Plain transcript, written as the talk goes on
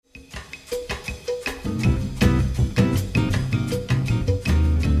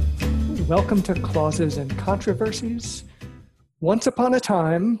Welcome to Clauses and Controversies. Once upon a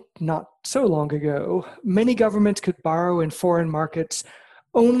time, not so long ago, many governments could borrow in foreign markets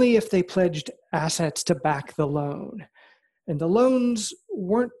only if they pledged assets to back the loan. And the loans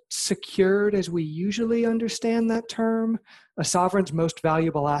weren't secured as we usually understand that term. A sovereign's most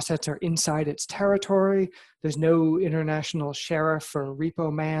valuable assets are inside its territory. There's no international sheriff or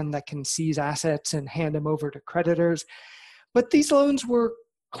repo man that can seize assets and hand them over to creditors. But these loans were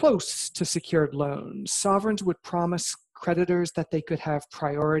close to secured loans. Sovereigns would promise creditors that they could have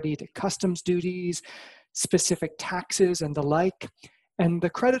priority to customs duties, specific taxes, and the like. And the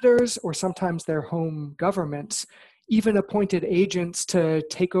creditors, or sometimes their home governments, even appointed agents to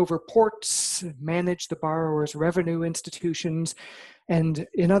take over ports, manage the borrower's revenue institutions, and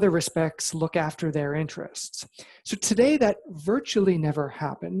in other respects, look after their interests. So today that virtually never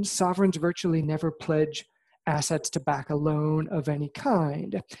happens. Sovereigns virtually never pledge assets to back a loan of any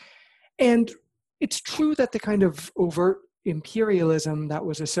kind. And it's true that the kind of overt imperialism that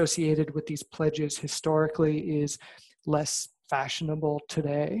was associated with these pledges historically is less fashionable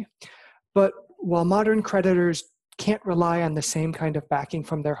today. But while modern creditors can't rely on the same kind of backing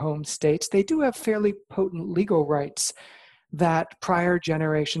from their home states, they do have fairly potent legal rights that prior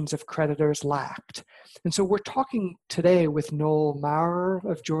generations of creditors lacked. And so we're talking today with Noel Maurer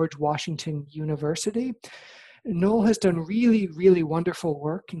of George Washington University. Noel has done really, really wonderful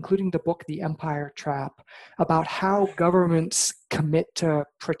work, including the book, The Empire Trap, about how governments commit to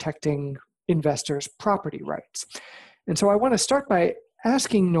protecting investors' property rights. And so I want to start by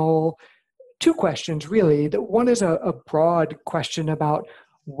asking Noel two questions, really. One is a broad question about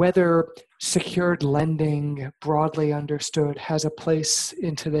whether secured lending, broadly understood, has a place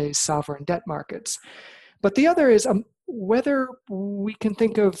in today's sovereign debt markets. But the other is whether we can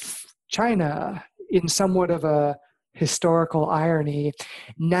think of China in somewhat of a historical irony,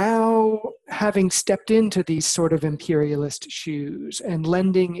 now having stepped into these sort of imperialist shoes and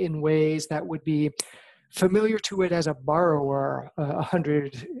lending in ways that would be familiar to it as a borrower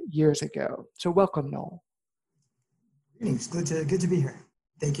 100 years ago. So welcome, Noel. Greetings. Good to be here.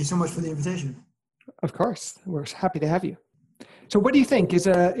 Thank you so much for the invitation. Of course, we're happy to have you. So what do you think?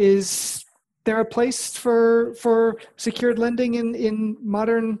 Is there a place for secured lending in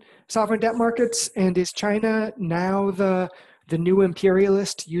modern sovereign debt markets? And is China now the new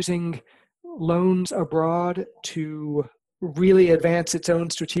imperialist using loans abroad to really advance its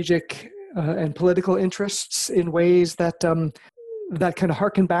own strategic and political interests in ways that that kind of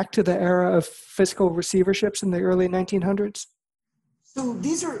harken back to the era of fiscal receiverships in the early 1900s? So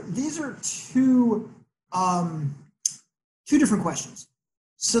these are two different questions.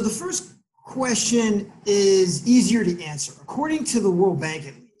 So the first question is easier to answer. According to the World Bank,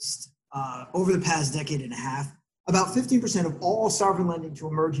 at least, over the past decade and a half, about 15% of all sovereign lending to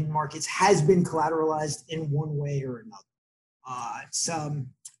emerging markets has been collateralized in one way or another. It's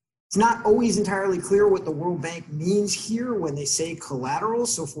not always entirely clear what the World Bank means here when they say collateral.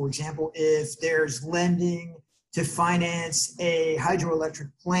 So, for example, if there's lending to finance a hydroelectric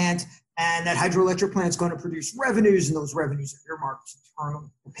plant, and that hydroelectric plant is going to produce revenues, and those revenues are earmarked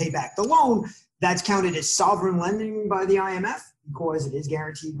to pay back the loan, that's counted as sovereign lending by the IMF because it is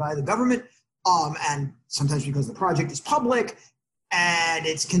guaranteed by the government, and sometimes because the project is public, and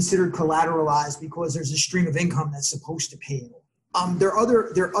it's considered collateralized because there's a stream of income that's supposed to pay it. There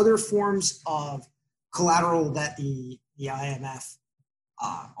are other forms of collateral that the IMF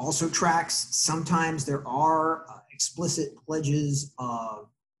also tracks. Sometimes there are explicit pledges of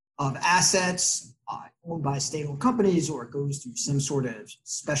assets owned by state-owned companies, or it goes through some sort of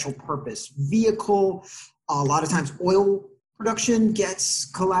special purpose vehicle. A lot of times oil production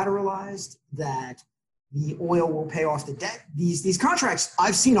gets collateralized, that the oil will pay off the debt. These contracts,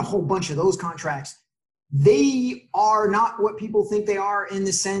 I've seen a whole bunch of those contracts. They are not what people think they are, in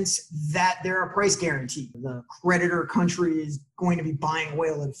the sense that they're a price guarantee. The creditor country is going to be buying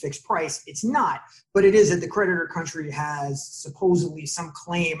oil at a fixed price. It's not, but it is that the creditor country has supposedly some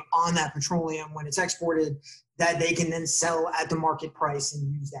claim on that petroleum when it's exported, that they can then sell at the market price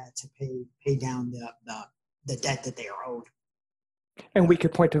and use that to pay down the debt that they are owed. And we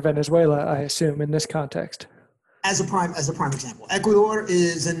could point to Venezuela, I assume, in this context. As a prime example. Ecuador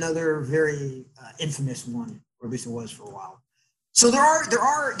is another very infamous one, or at least it was for a while. So there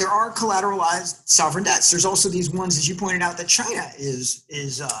are collateralized sovereign debts. There's also these ones, as you pointed out, that China is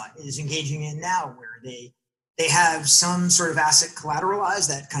engaging in now, where they have some sort of asset collateralized.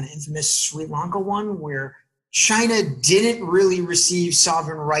 That kind of infamous Sri Lanka one, where China didn't really receive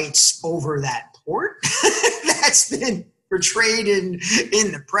sovereign rights over that port. That's been portrayed in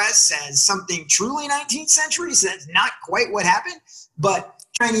the press as something truly 19th century. So that's not quite what happened. But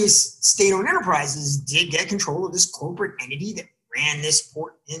Chinese state-owned enterprises did get control of this corporate entity that ran this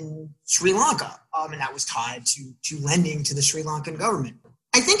port in Sri Lanka, and that was tied to lending to the Sri Lankan government.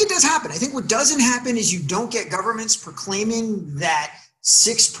 I think it does happen. I think what doesn't happen is you don't get governments proclaiming that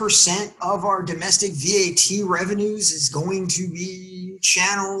 6% of our domestic VAT revenues is going to be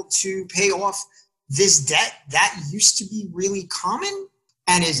channeled to pay off this debt. That used to be really common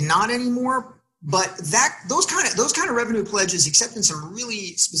and is not anymore. But those kind of revenue pledges, except in some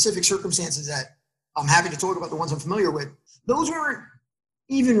really specific circumstances that I'm happy to talk about, the ones I'm familiar with, those weren't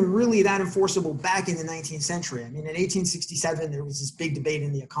even really that enforceable back in the 19th century. I mean, in 1867, there was this big debate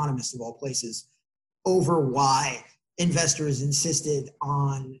in The Economist, of all places, over why investors insisted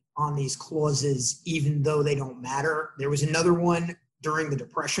on these clauses, even though they don't matter. There was another one during the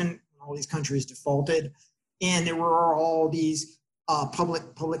Depression, when all these countries defaulted, and there were all these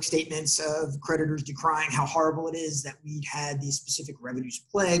public statements of creditors decrying how horrible it is that we'd had these specific revenues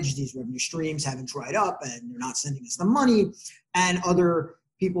pledged, these revenue streams haven't dried up, and they're not sending us the money, and other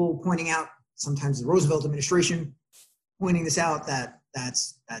people pointing out, sometimes the Roosevelt administration pointing this out, that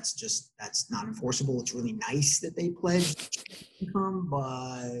that's not enforceable. It's really nice that they pledged income,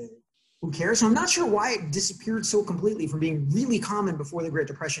 but who cares? So I'm not sure why it disappeared so completely from being really common before the Great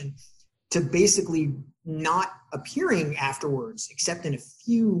Depression to basically not appearing afterwards, except in a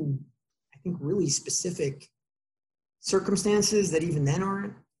few, I think, really specific circumstances that even then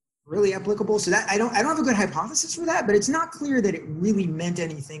aren't really applicable. So that I don't have a good hypothesis for that, but it's not clear that it really meant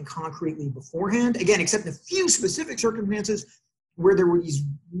anything concretely beforehand. Again, except in a few specific circumstances where there were these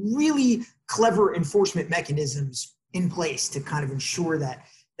really clever enforcement mechanisms in place to kind of ensure that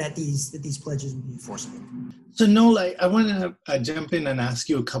these pledges would be enforceable. So Noel, I want to jump in and ask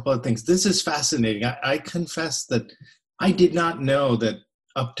you a couple of things. This is fascinating. I confess that I did not know that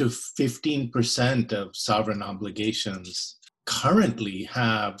up to 15% of sovereign obligations currently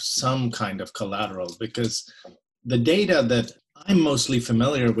have some kind of collateral, because the data that I'm mostly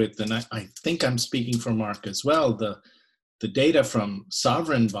familiar with, and I think I'm speaking for Mark as well, the data from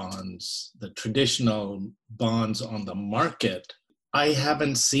sovereign bonds, the traditional bonds on the market, I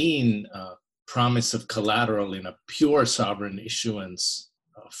haven't seen a promise of collateral in a pure sovereign issuance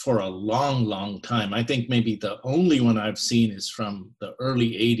for a long, long time. I think maybe the only one I've seen is from the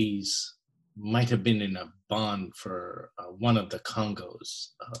early 80s, might have been in a bond for one of the Congos.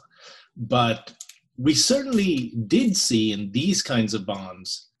 But we certainly did see in these kinds of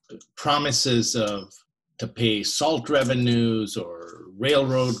bonds promises to pay salt revenues or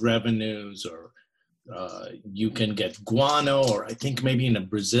railroad revenues, or you can get guano, or I think maybe in a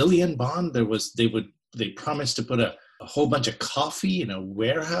Brazilian bond they promised to put a whole bunch of coffee in a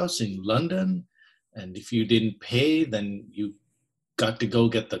warehouse in London, and if you didn't pay, then you got to go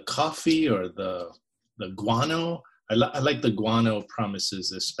get the coffee or the guano. I like the guano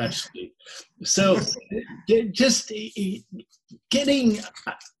promises especially. So just getting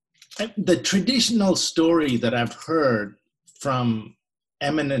the traditional story that I've heard from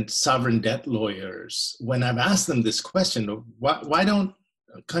eminent sovereign debt lawyers, when I've asked them this question, why don't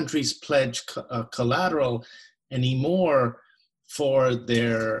countries pledge collateral anymore for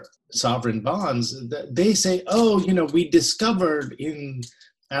their sovereign bonds? They say, oh, we discovered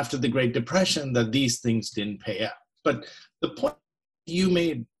after the Great Depression that these things didn't pay out. But the point you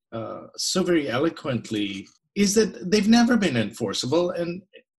made so very eloquently is that they've never been enforceable, and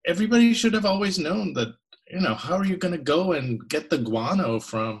everybody should have always known that, how are you going to go and get the guano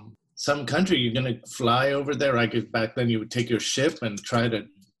from some country? You're going to fly over there. I guess back then you would take your ship and try to,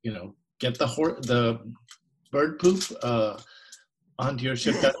 get the bird poop onto your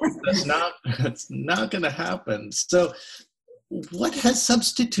ship. That's not going to happen. So what has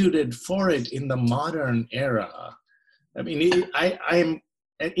substituted for it in the modern era? I mean, I'm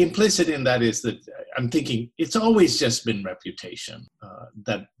implicit in that is that I'm thinking it's always just been reputation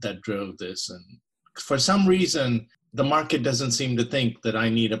that drove this. And for some reason, the market doesn't seem to think that I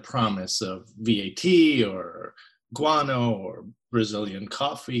need a promise of VAT or guano or Brazilian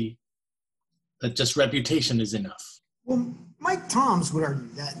coffee, that just reputation is enough. Well, Mike Toms would argue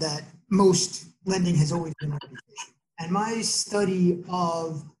that most lending has always been reputation. And my study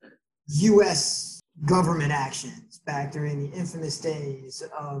of U.S. government actions back during the infamous days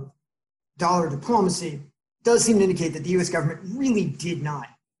of dollar diplomacy does seem to indicate that the U.S. government really did not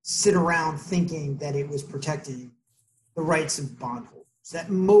sit around thinking that it was protecting the rights of bondholders,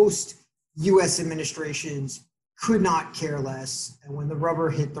 that most U.S. administrations could not care less, and when the rubber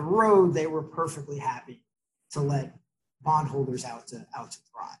hit the road, they were perfectly happy to let bondholders out to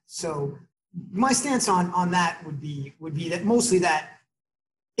dry. So my stance on that would be that mostly that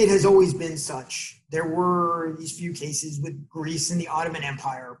it has always been such. There were these few cases with Greece and the Ottoman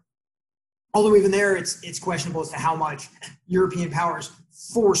Empire. Although even there, it's questionable as to how much European powers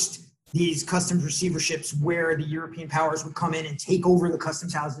forced these customs receiverships, where the European powers would come in and take over the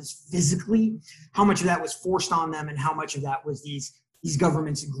customs houses physically. How much of that was forced on them, and how much of that was these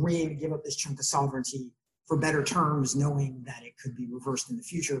governments agreeing to give up this chunk of sovereignty for better terms, knowing that it could be reversed in the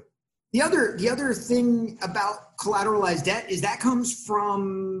future. The other thing about collateralized debt is that comes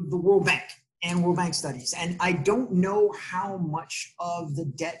from the World Bank and World Bank studies. And I don't know how much of the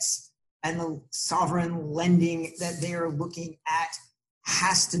debts and the sovereign lending that they are looking at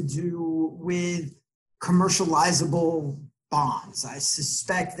has to do with commercializable bonds. I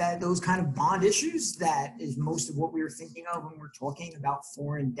suspect that those kind of bond issues, that is most of what we were thinking of when we're talking about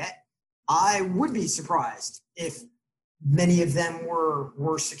foreign debt. I would be surprised if many of them were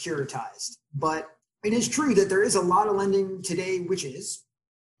securitized. But it is true that there is a lot of lending today, which is,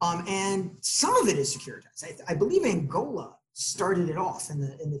 and some of it is securitized. I believe Angola started it off in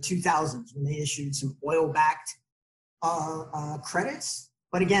the 2000s when they issued some oil-backed credits.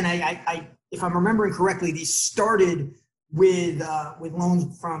 But again, I if I'm remembering correctly, these started with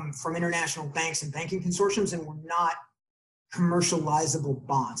loans from international banks and banking consortiums, and were not commercializable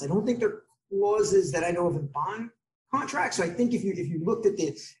bonds. I don't think they're clauses that I know of in bond contracts. So I think if you looked at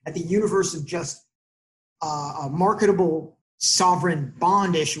the universe of just marketable sovereign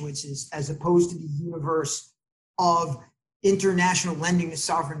bond issuances, as opposed to the universe of international lending to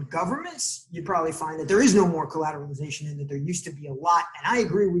sovereign governments, you'd probably find that there is no more collateralization, and that there used to be a lot. And I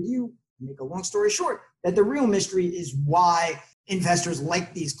agree with you, make a long story short, that the real mystery is why investors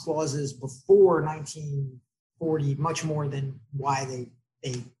liked these clauses before 1940 much more than why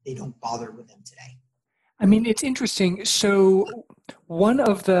they don't bother with them today. I mean, it's interesting. So one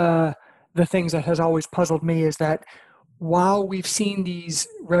of the things that has always puzzled me is that while we've seen these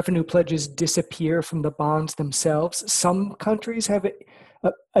revenue pledges disappear from the bonds themselves, some countries have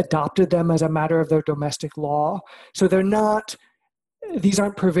adopted them as a matter of their domestic law. So these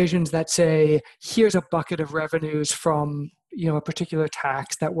aren't provisions that say, here's a bucket of revenues from a particular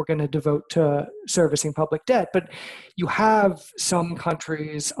tax that we're going to devote to servicing public debt. But you have some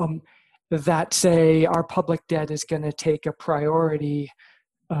countries that say our public debt is going to take a priority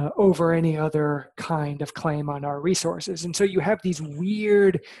over any other kind of claim on our resources. And so you have these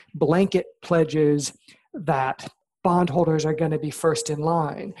weird blanket pledges that bondholders are going to be first in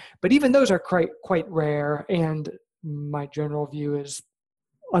line. But even those are quite rare, and my general view is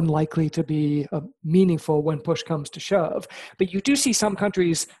unlikely to be meaningful when push comes to shove. But you do see some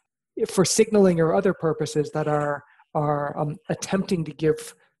countries, for signaling or other purposes, that are attempting to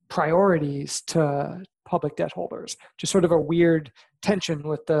give priorities to public debt holders. Just sort of a weird tension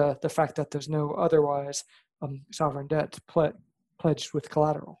with the fact that there's no otherwise sovereign debt pledged with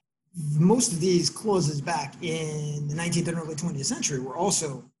collateral. Most of these clauses back in the 19th and early 20th century were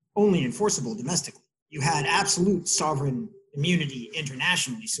also only enforceable domestically. You had absolute sovereign immunity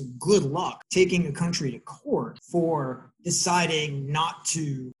internationally. So good luck taking a country to court for deciding not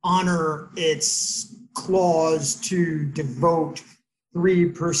to honor its clause to devote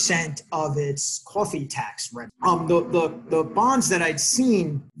 3% of its coffee tax revenue. The bonds that I'd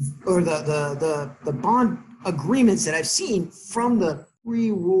seen, or the bond agreements that I've seen from the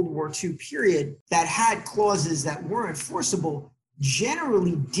pre-World War II period that had clauses that were enforceable,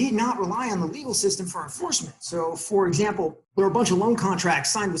 generally did not rely on the legal system for enforcement. So, for example, there were a bunch of loan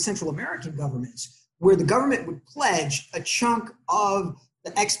contracts signed with Central American governments where the government would pledge a chunk of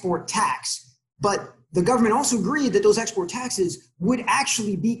the export tax, but the government also agreed that those export taxes would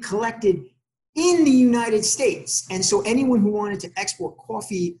actually be collected in the United States. And so anyone who wanted to export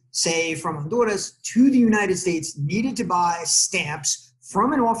coffee, say from Honduras to the United States, needed to buy stamps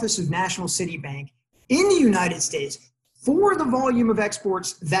from an office of National City Bank in the United States for the volume of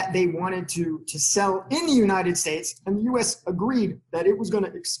exports that they wanted to sell in the United States. And the U.S. agreed that it was going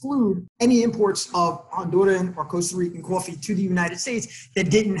to exclude any imports of Honduran or Costa Rican coffee to the United States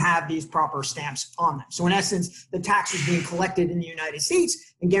that didn't have these proper stamps on them. So in essence, the tax was being collected in the United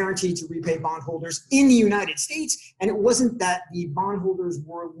States and guaranteed to repay bondholders in the United States. And it wasn't that the bondholders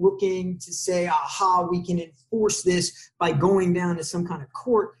were looking to say, aha, we can enforce this by going down to some kind of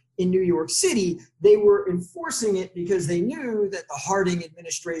court in New York City. They were enforcing it because they knew that the Harding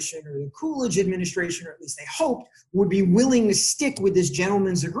administration or the Coolidge administration, or at least they hoped, would be willing to stick with this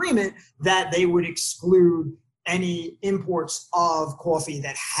gentleman's agreement that they would exclude any imports of coffee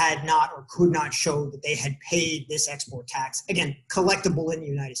that had not or could not show that they had paid this export tax, again, collectible in the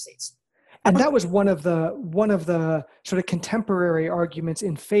United States. And that was one of the sort of contemporary arguments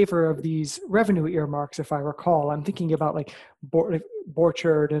in favor of these revenue earmarks, if I recall. I'm thinking about like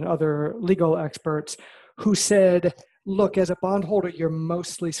Borchard and other legal experts who said, look, as a bondholder, you're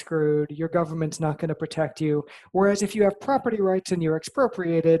mostly screwed. Your government's not going to protect you. Whereas if you have property rights and you're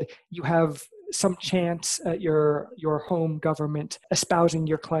expropriated, you have some chance at your home government espousing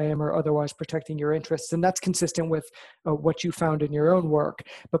your claim or otherwise protecting your interests. And that's consistent with what you found in your own work.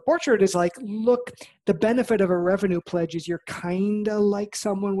 But Borchard is like, look, the benefit of a revenue pledge is you're kind of like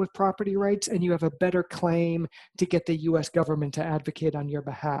someone with property rights and you have a better claim to get the US government to advocate on your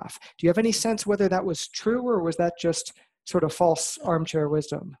behalf. Do you have any sense whether that was true or was that just sort of false armchair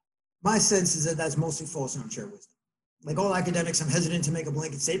wisdom? My sense is that that's mostly false armchair wisdom. Like all academics, I'm hesitant to make a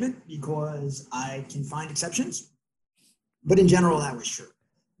blanket statement because I can find exceptions. But in general, that was true.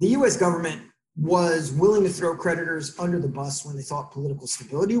 The US government was willing to throw creditors under the bus when they thought political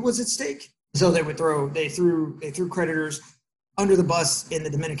stability was at stake. So they threw creditors under the bus in the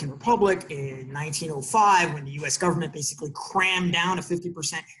Dominican Republic in 1905 when the US government basically crammed down a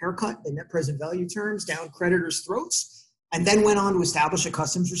 50% haircut in net present value terms down creditors' throats. And then went on to establish a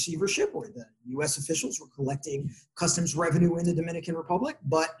customs receivership where the U.S. officials were collecting customs revenue in the Dominican Republic.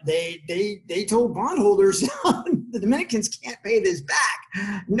 But they told bondholders, the Dominicans can't pay this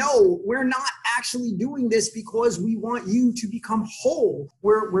back. No, we're not actually doing this because we want you to become whole.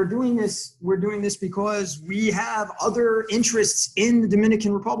 We're doing this because we have other interests in the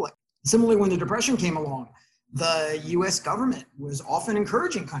Dominican Republic. Similarly, when the Depression came along, the U.S. government was often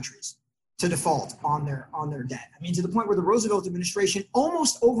encouraging countries to default on their debt. I mean, to the point where the Roosevelt administration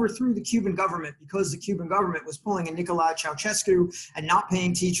almost overthrew the Cuban government because the Cuban government was pulling a Nicolae Ceausescu and not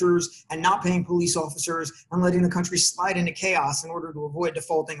paying teachers and not paying police officers and letting the country slide into chaos in order to avoid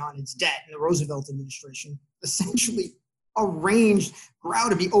defaulting on its debt. And the Roosevelt administration essentially arranged Grau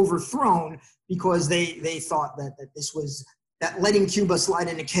to be overthrown because they thought that letting Cuba slide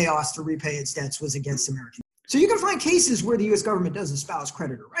into chaos to repay its debts was against American. So you can find cases where the U.S. government does espouse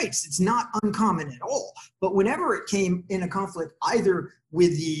creditor rights. It's not uncommon at all. But whenever it came in a conflict either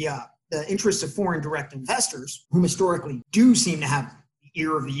with the interests of foreign direct investors, whom historically do seem to have the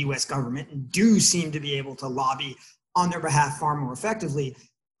ear of the U.S. government and do seem to be able to lobby on their behalf far more effectively,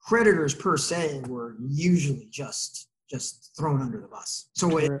 creditors per se were usually just thrown under the bus.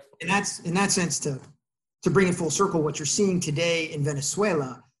 So in that sense, to bring it full circle, what you're seeing today in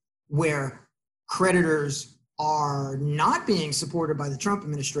Venezuela, where creditors are not being supported by the Trump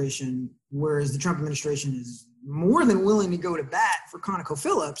administration, whereas the Trump administration is more than willing to go to bat for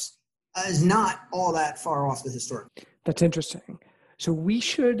ConocoPhillips, is not all that far off the historic. That's interesting. So we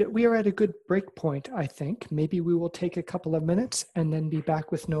are at a good break point, I think. Maybe we will take a couple of minutes and then be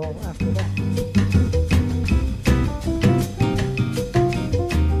back with Noel after that.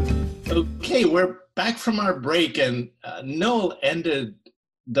 Okay, we're back from our break, and Noel ended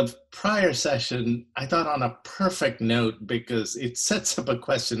the prior session, I thought, on a perfect note because it sets up a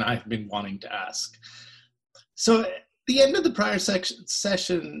question I've been wanting to ask. So at the end of the prior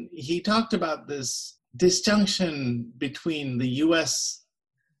session, he talked about this disjunction between the U.S.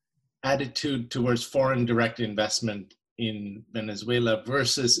 attitude towards foreign direct investment in Venezuela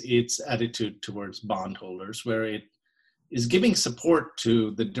versus its attitude towards bondholders, where it is giving support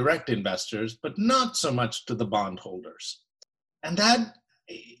to the direct investors, but not so much to the bondholders. And that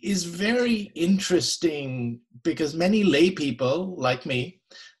is very interesting because many lay people like me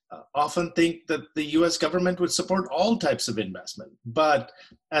often think that the US government would support all types of investment. But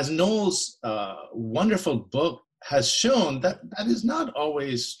as Noel's wonderful book has shown, that is not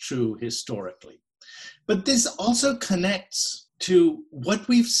always true historically. But this also connects to what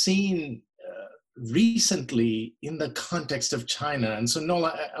we've seen recently in the context of China. And so Noel,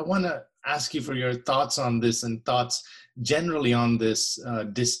 I want to ask you for your thoughts on this and thoughts generally on this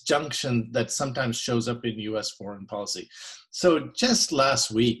disjunction that sometimes shows up in US foreign policy. So just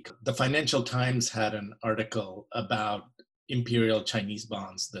last week, the Financial Times had an article about imperial Chinese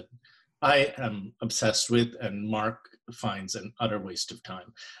bonds that I am obsessed with and Mark finds an utter waste of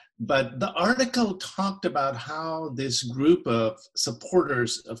time. But the article talked about how this group of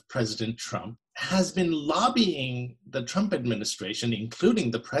supporters of President Trump has been lobbying the Trump administration,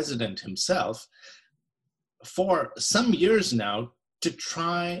 including the president himself, for some years now to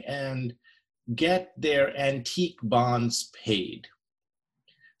try and get their antique bonds paid.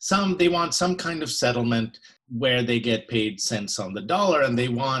 They want some kind of settlement where they get paid cents on the dollar, and they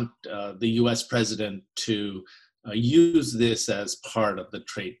want the US president to use this as part of the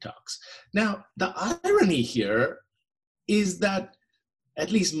trade talks. Now, the irony here is that, at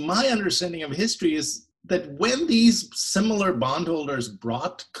least my understanding of history is that when these similar bondholders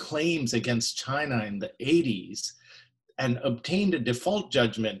brought claims against China in the 80s and obtained a default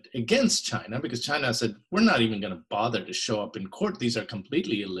judgment against China, because China said, we're not even going to bother to show up in court, these are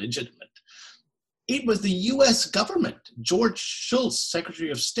completely illegitimate. It was the US government, George Shultz,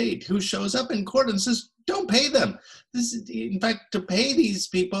 Secretary of State, who shows up in court and says, don't pay them. This is, in fact, to pay these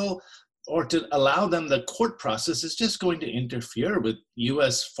people or to allow them the court process is just going to interfere with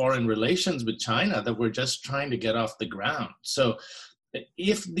US foreign relations with China that we're just trying to get off the ground. So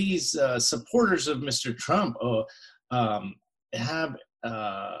if these supporters of Mr. Trump have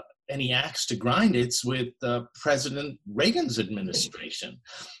any axe to grind, it's with President Reagan's administration.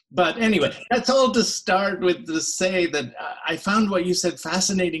 But anyway, that's all to start with, to say that I found what you said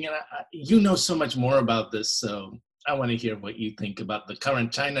fascinating, and you know so much more about this, so I want to hear what you think about the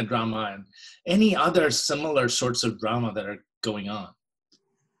current China drama and any other similar sorts of drama that are going on.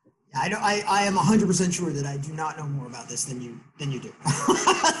 I am 100% sure that I do not know more about this than you do.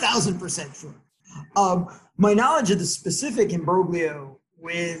 1,000% sure. My knowledge of the specific imbroglio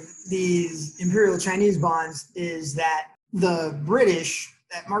with these imperial Chinese bonds is that the British,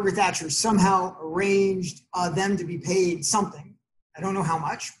 that Margaret Thatcher somehow arranged them to be paid something, I don't know how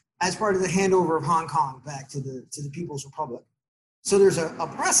much, as part of the handover of Hong Kong back to the People's Republic. So there's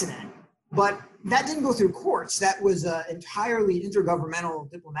a precedent, but that didn't go through courts. That was an entirely intergovernmental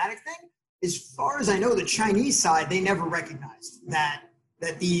diplomatic thing. As far as I know, the Chinese side, they never recognized that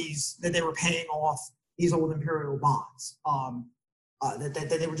they were paying off these old imperial bonds.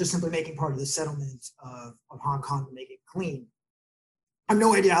 That they were just simply making part of the settlement of Hong Kong to make it clean. I have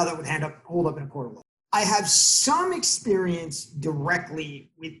no idea how that would hold up in a court of law. I have some experience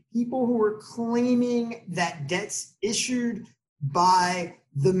directly with people who were claiming that debts issued by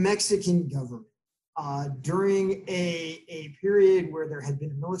the Mexican government during a period where there had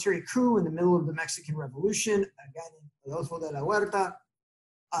been a military coup in the middle of the Mexican Revolution, a guy named Adolfo de la Huerta.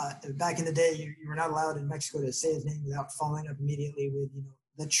 Back in the day, you were not allowed in Mexico to say his name without following up immediately with,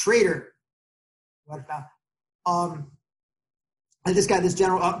 the traitor Huerta. And this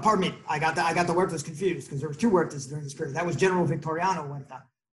general, pardon me, I got the Huertas confused because there were two Huertas during this period. That was General Victoriano Huerta.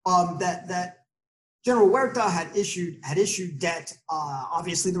 That General Huerta had issued debt.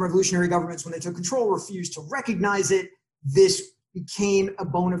 Obviously, the revolutionary governments, when they took control, refused to recognize it. This became a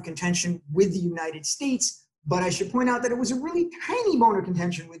bone of contention with the United States. But I should point out that it was a really tiny bone of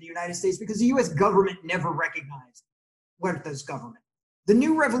contention with the United States because the U.S. government never recognized Huerta's government. The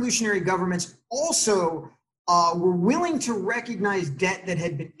new revolutionary governments also were willing to recognize debt that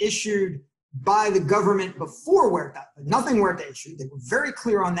had been issued by the government before Huerta, but nothing Huerta issued. They were very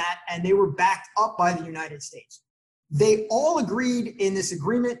clear on that, and they were backed up by the United States. They all agreed in this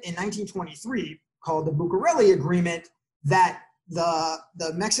agreement in 1923 called the Bucareli Agreement that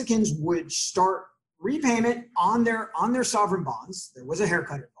the Mexicans would start repayment on their sovereign bonds. There was a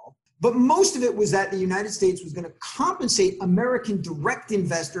haircut involved, but most of it was that the United States was going to compensate American direct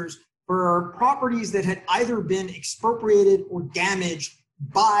investors for properties that had either been expropriated or damaged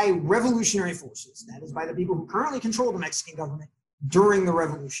by revolutionary forces, that is, by the people who currently control the Mexican government during the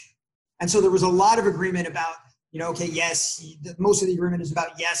revolution. And so there was a lot of agreement about, most of the agreement is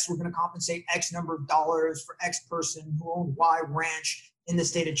about, yes, we're going to compensate X number of dollars for X person who owned Y ranch in the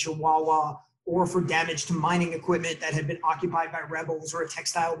state of Chihuahua, or for damage to mining equipment that had been occupied by rebels, or a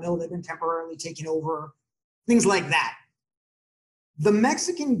textile mill that had been temporarily taken over, things like that. The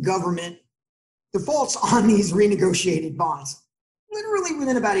Mexican government defaults on these renegotiated bonds literally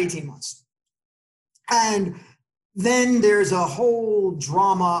within about 18 months. And then there's a whole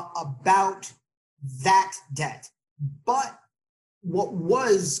drama about that debt. But what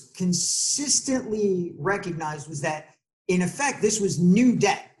was consistently recognized was that, in effect, this was new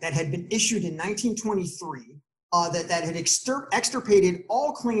debt that had been issued in 1923 that had extirpated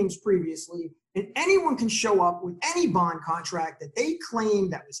all claims previously. And anyone can show up with any bond contract that they claim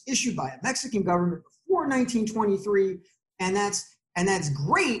that was issued by a Mexican government before 1923. And that's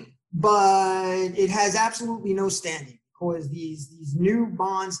great, but it has absolutely no standing because these new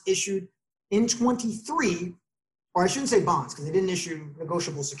bonds issued in 23, or I shouldn't say bonds because they didn't issue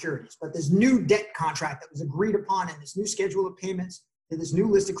negotiable securities, but this new debt contract that was agreed upon in this new schedule of payments to this new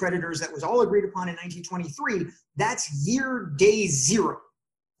list of creditors that was all agreed upon in 1923, that's day zero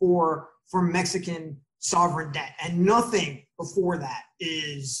for Mexican sovereign debt. And nothing before that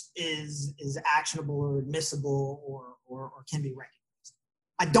is actionable or admissible or can be recognized.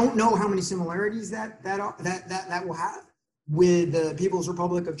 I don't know how many similarities that will have with the People's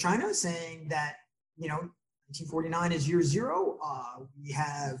Republic of China, saying that 1949 is year zero. We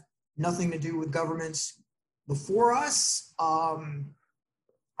have nothing to do with governments before us.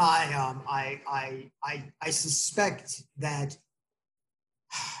 I suspect that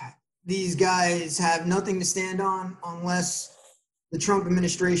these guys have nothing to stand on unless the Trump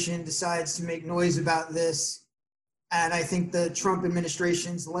administration decides to make noise about this. And I think the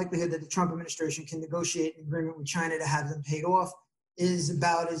likelihood that the Trump administration can negotiate an agreement with China to have them paid off is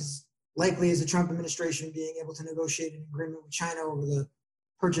about as likely as the Trump administration being able to negotiate an agreement with China over the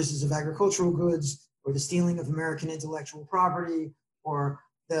purchases of agricultural goods, or the stealing of American intellectual property, or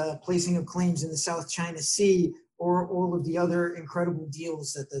the placing of claims in the South China Sea, or all of the other incredible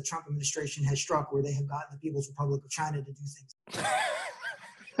deals that the Trump administration has struck where they have gotten the People's Republic of China to do things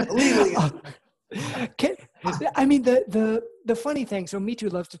illegally. I mean, the funny thing, so Me Too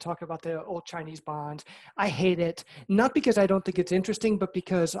loves to talk about the old Chinese bonds. I hate it, not because I don't think it's interesting, but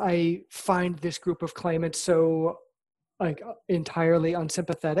because I find this group of claimants so entirely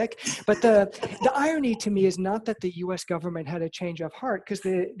unsympathetic. But the irony to me is not that the US government had a change of heart, because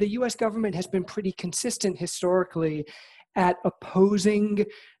the US government has been pretty consistent historically at opposing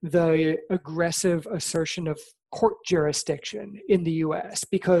the aggressive assertion of court jurisdiction in the US,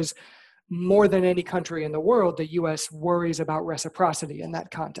 because more than any country in the world, the US worries about reciprocity in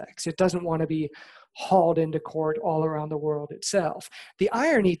that context. It doesn't want to be hauled into court all around the world itself. The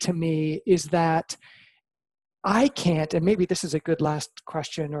irony to me is that I can't, and maybe this is a good last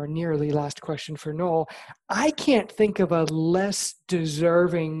question or nearly last question for Noel, I can't think of a less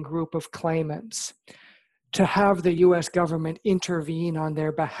deserving group of claimants to have the US government intervene on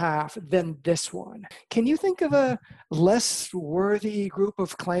their behalf than this one. Can you think of a less worthy group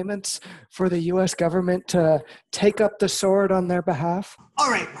of claimants for the US government to take up the sword on their behalf?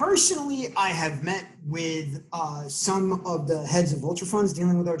 All right. Personally, I have met with some of the heads of vulture funds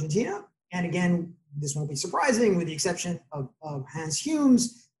dealing with Argentina. And again, this won't be surprising, with the exception of Hans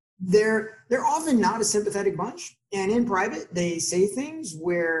Humes. They're often not a sympathetic bunch. And in private, they say things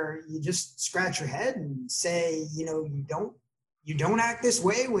where you just scratch your head and say, you don't act this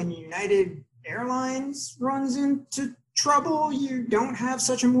way when United Airlines runs into trouble. You don't have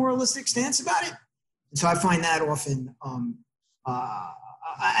such a moralistic stance about it. And so I find that often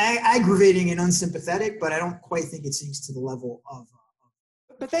aggravating and unsympathetic, but I don't quite think it sinks to the level of.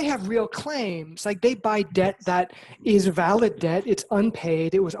 But they have real claims. Like, they buy debt that is valid debt. It's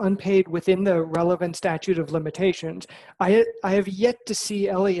unpaid. It was unpaid within the relevant statute of limitations. I have yet to see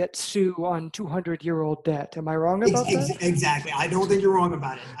Elliott sue on 200-year-old debt. Am I wrong about that? Exactly. I don't think you're wrong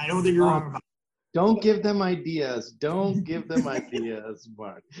about it. Don't give them ideas. Don't give them ideas,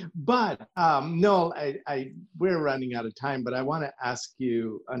 Mark. But Noel, we're running out of time, but I want to ask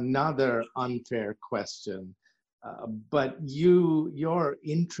you another unfair question. But your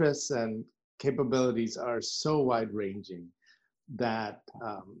interests and capabilities are so wide-ranging that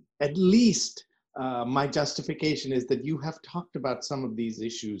at least my justification is that you have talked about some of these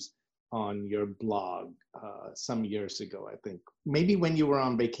issues on your blog some years ago, I think. Maybe when you were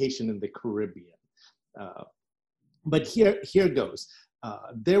on vacation in the Caribbean. But here goes.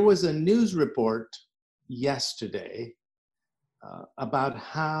 There was a news report yesterday about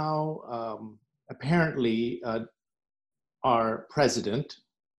how apparently our president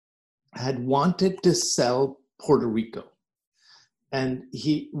had wanted to sell Puerto Rico. And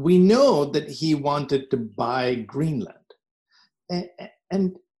we know that he wanted to buy Greenland.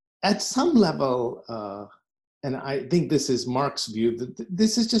 And at some level, and I think this is Mark's view, that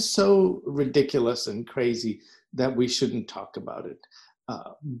this is just so ridiculous and crazy that we shouldn't talk about it.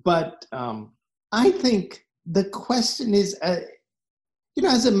 But I think the question is,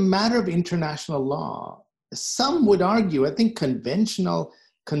 as a matter of international law, some would argue, I think conventional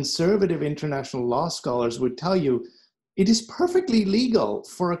conservative international law scholars would tell you, it is perfectly legal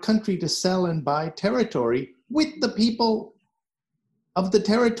for a country to sell and buy territory with the people of the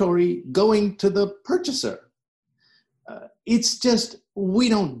territory going to the purchaser. It's just, we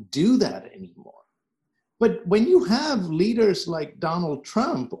don't do that anymore. But when you have leaders like Donald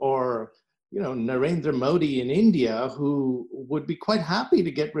Trump or Narendra Modi in India, who would be quite happy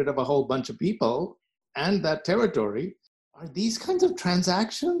to get rid of a whole bunch of people and that territory, are these kinds of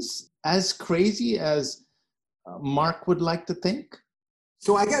transactions as crazy as Mark would like to think?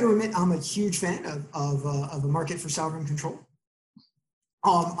 So I got to admit, I'm a huge fan of a market for sovereign control.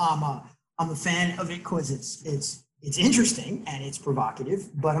 I'm a fan of it because it's interesting and it's provocative,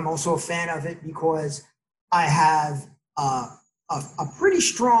 but I'm also a fan of it because I have a pretty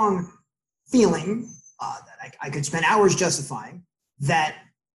strong feeling that I could spend hours justifying that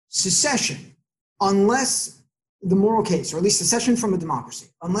secession, unless the moral case, or at least secession from a democracy,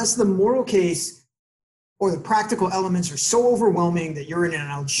 unless the moral case or the practical elements are so overwhelming that you're in an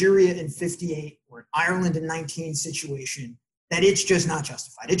Algeria in 58 or an Ireland in 19 situation, that it's just not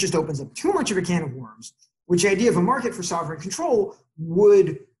justified. It just opens up too much of a can of worms, which the idea of a market for sovereign control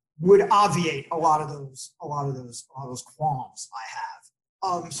would obviate a lot of those qualms I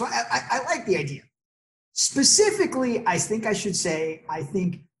have. So I like the idea. Specifically, I think I should say, I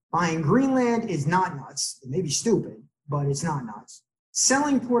think buying Greenland is not nuts. It may be stupid, but it's not nuts.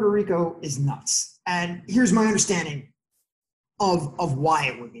 Selling Puerto Rico is nuts. And here's my understanding of why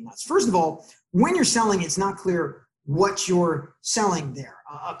it would be nuts. First of all, when you're selling, it's not clear what you're selling there.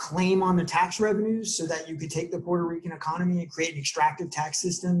 A claim on the tax revenues so that you could take the Puerto Rican economy and create an extractive tax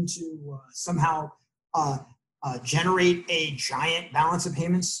system to somehow generate a giant balance of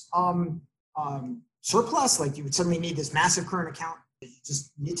payments surplus. Like you would suddenly need this massive current account. You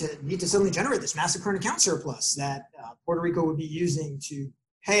just need to suddenly generate this massive current account surplus that Puerto Rico would be using to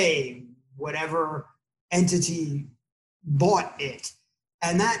pay whatever entity bought it.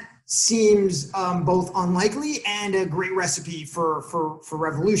 And that seems both unlikely and a great recipe for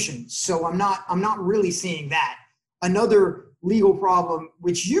revolution. So I'm not really seeing that. Another legal problem,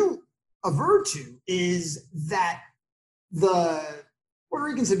 which you averred to, is that the Puerto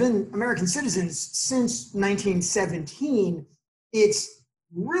Ricans have been American citizens since 1917. It's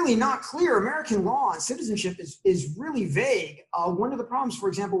really not clear. American law on citizenship is really vague. One of the problems, for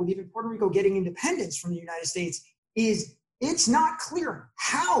example, with even Puerto Rico getting independence from the United States is it's not clear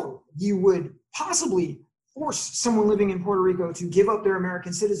how you would possibly force someone living in Puerto Rico to give up their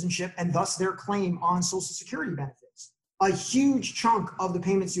American citizenship and thus their claim on Social Security benefits. A huge chunk of the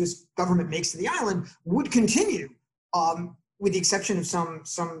payments the U.S. government makes to the island would continue, with the exception of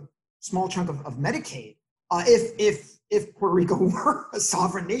some small chunk of Medicaid. If Puerto Rico were a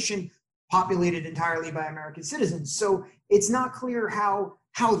sovereign nation populated entirely by American citizens. So it's not clear how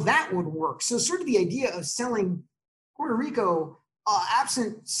that would work. So sort of the idea of selling Puerto Rico,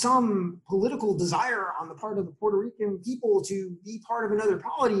 absent some political desire on the part of the Puerto Rican people to be part of another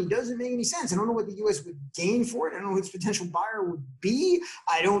polity, doesn't make any sense. I don't know what the U.S. would gain for it. I don't know who its potential buyer would be.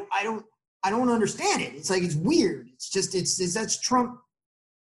 I don't understand it. It's like, it's weird. It's just, that's Trump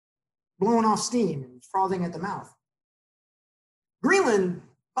blowing off steam and frothing at the mouth.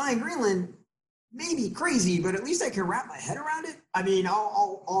 Buying Greenland may be crazy, but at least I can wrap my head around it. I mean,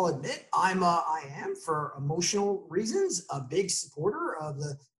 I'll admit I am, for emotional reasons, a big supporter of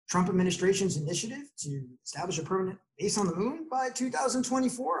the Trump administration's initiative to establish a permanent base on the moon by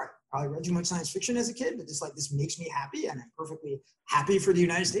 2024. I probably read too much science fiction as a kid, but this makes me happy, and I'm perfectly happy for the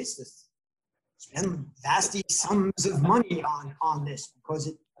United States to spend vasty sums of money on this, because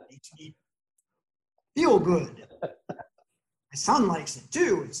it makes me feel good. My son likes it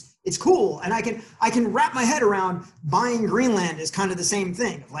too. It's cool, and I can wrap my head around buying Greenland is kind of the same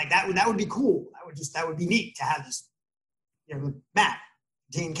thing. Like that would be cool. That would be neat to have this, map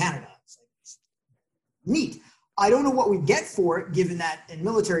in Canada. It's neat. I don't know what we get for it, given that in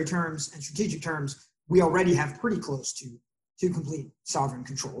military terms and strategic terms, we already have pretty close to complete sovereign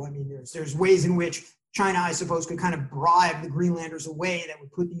control. I mean, there's ways in which China, I suppose, could kind of bribe the Greenlanders away that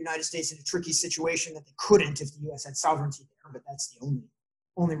would put the United States in a tricky situation that they couldn't if the U.S. had sovereignty there, but that's the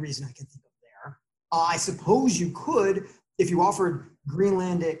only reason I can think of there. I suppose you could, if you offered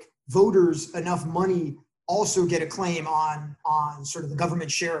Greenlandic voters enough money, also get a claim on sort of the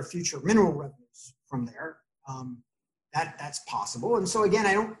government share of future mineral revenues from there. That's possible. And so again,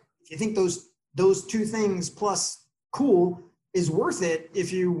 if you think those two things plus cool is worth it,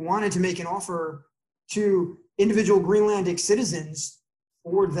 if you wanted to make an offer to individual Greenlandic citizens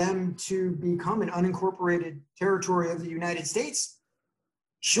for them to become an unincorporated territory of the United States,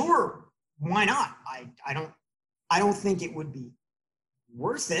 sure, why not? I don't think it would be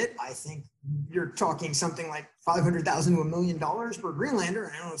worth it. I think you're talking something like $500,000 to $1 million per Greenlander,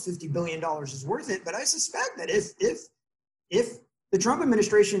 and I don't know if $50 billion is worth it, but I suspect that if the Trump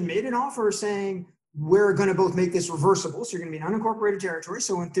administration made an offer saying, we're going to both make this reversible, so you're going to be an unincorporated territory,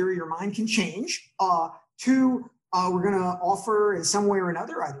 so in theory your mind can change. Two, we're going to offer in some way or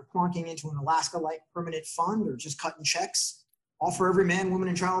another, either plonking into an Alaska-like permanent fund or just cutting checks, offer every man, woman,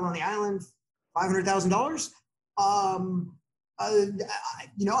 and child on the island $500,000. I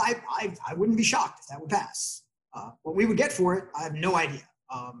wouldn't be shocked if that would pass. What we would get for it, I have no idea,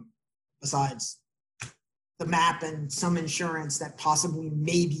 besides the map and some insurance that possibly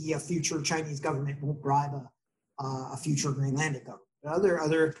maybe a future Chinese government won't bribe a future Greenlandic government. But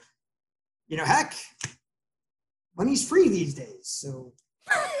other, heck, money's free these days. So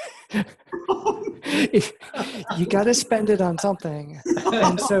you got to spend it on something.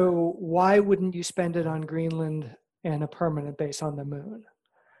 And so why wouldn't you spend it on Greenland and a permanent base on the moon?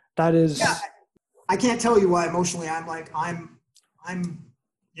 That is. Yeah, I can't tell you why emotionally I'm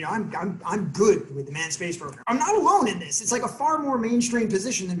I'm good with the manned space program. I'm not alone in this. It's like a far more mainstream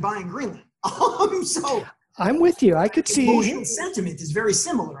position than buying Greenland. So I'm with you. I could see emotional sentiment is very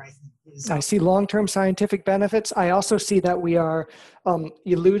similar, I think. I see long-term scientific benefits. I also see that we are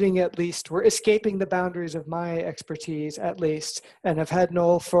eluding, at least, we're escaping the boundaries of my expertise, at least, and have had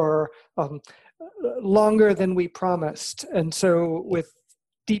Noel for longer than we promised. And so with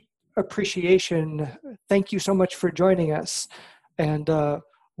deep appreciation, thank you so much for joining us. And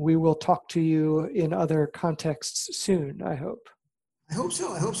we will talk to you in other contexts soon, I hope. I hope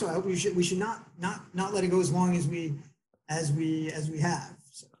so. I hope we should not let it go as long as we have.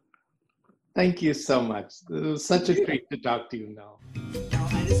 So. Thank you so much. It was such a treat to talk to you now.